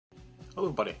Hello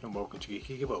everybody and welcome to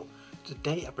Geeky Gibo.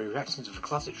 Today I'll be reacting to the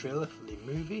classic trailer for the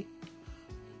movie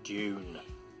Dune.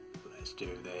 Let's do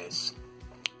this.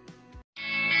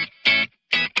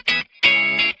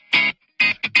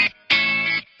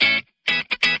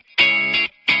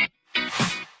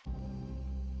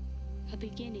 A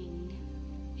beginning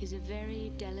is a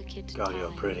very delicate God, time.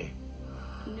 you're pretty.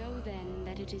 Know then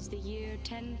that it is the year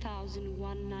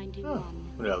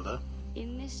 10,191. Well done.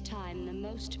 In this time, the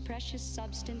most precious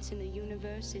substance in the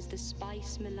universe is the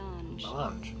spice melange.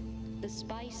 Melange? The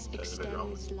spice Sounds a bit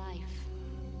wrong. extends life.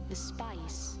 The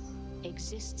spice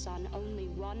exists on only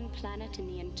one planet in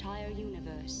the entire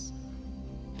universe.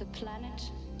 The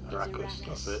planet is Arrakis,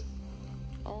 that's it.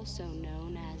 also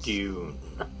known as Dune.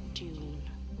 Dune.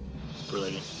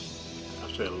 Brilliant. I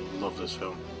absolutely love this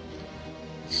film.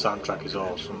 The soundtrack is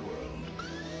awesome.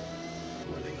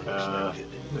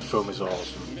 The film is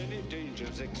awesome.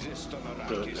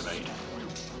 Brilliantly made.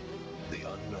 The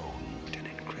unknown and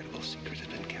incredible secret has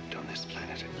been kept on this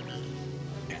planet.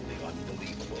 And the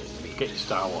unbelievable means Get your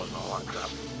Star Wars and all that crap.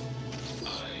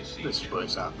 This is where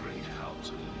it's at.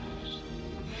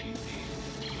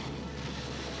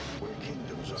 where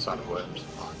kingdoms are Son of worms.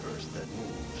 on earth that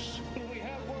moves. We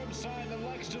have worm sign the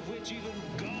likes of which even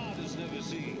God has never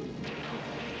seen.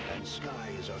 And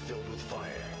skies are filled with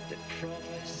fire. The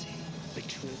prophecy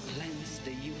which will cleanse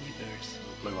the universe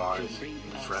Blue eyes. and bring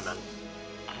us Fremen.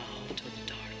 out of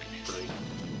darkness. Brilliant.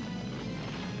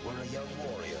 Where a young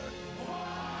warrior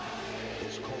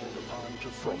is called upon to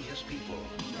free his people.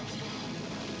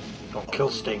 Don't kill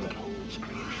Sting. That holds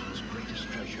creation's greatest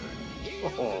treasure.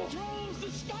 Oh.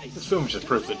 This film just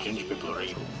proves that ginger people are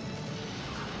evil.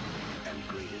 And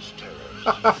greatest terror.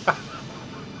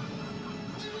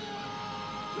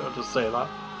 I'll just say that. A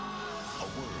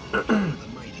world of the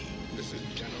mighty. This is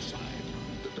genocide.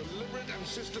 The deliberate and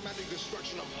systematic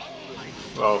destruction of all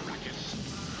life. Well,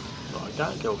 I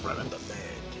can't kill Fremen. The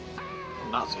man.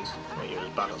 Nazis. Well, you're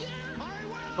as bad as.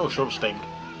 Oh, shut up, Sting.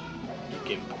 You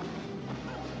gimp.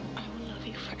 I will love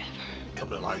you forever.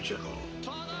 Probably like you.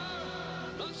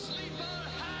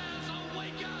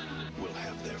 Will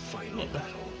have their final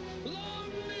battle.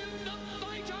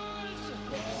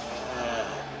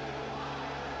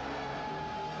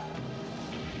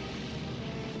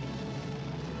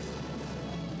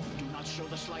 Do not show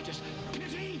the slightest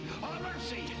pity or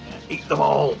mercy. Eat them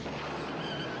all!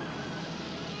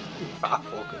 You fat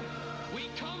fucker. We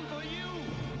come for you.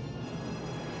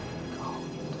 Oh,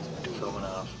 film and a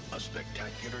half. A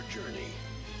spectacular journey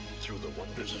through the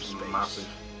wonders of This is space massive.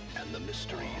 and the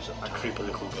mysteries of That time. creepy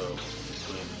little girl.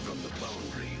 From the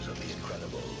boundaries of the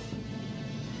incredible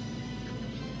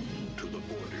to the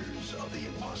borders of the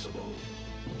impossible.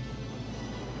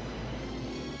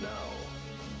 Now,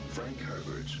 Frank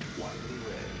Herbert's widely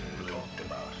read, talked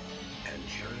about, and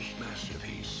cherished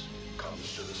masterpiece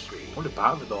comes to the screen. What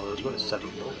about it all? It was about 7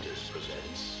 books. This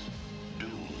presents Dune.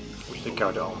 Which they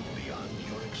carried on. Beyond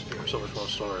your experience. So much more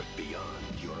story.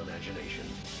 Beyond your imagination.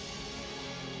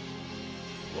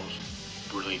 Was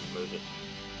brilliant movie.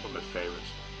 One of my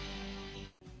favourites.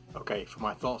 Okay, for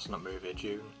my thoughts on that movie,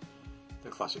 Dune, the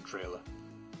classic trailer.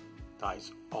 That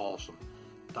is awesome.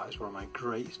 That is one of my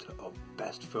greatest or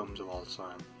best films of all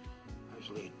time. I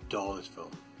absolutely adore this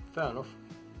film. Fair enough.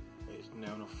 It's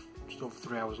near enough, just over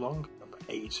 3 hours long. About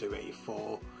 82,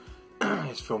 84.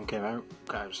 This film came out.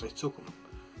 Obviously, it took them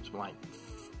something like I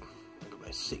think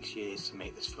about 6 years to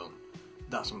make this film.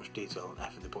 That's how much detail and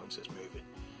effort they put into this movie.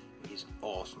 It's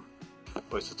awesome.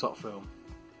 But it's the top film.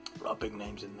 A lot of big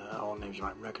names in there, all names you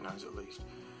might recognise at least.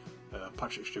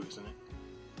 Patrick Stewart's in it.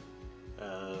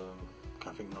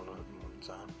 Can't think of another one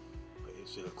time. But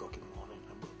it's 8 o'clock in the morning.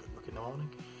 I'm going to get back in the morning.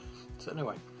 So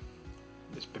anyway,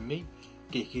 it's been me,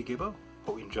 Geeky Gibo.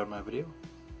 Hope you enjoyed my video.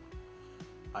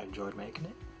 I enjoyed making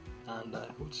it. And I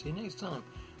hope to see you next time.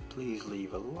 Please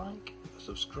leave a like,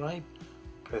 subscribe,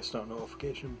 press that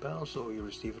notification bell so you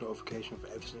receive a notification for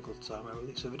every single time I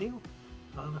release a video.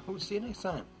 And I hope to see you next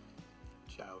time.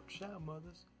 Ciao, ciao,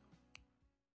 mothers.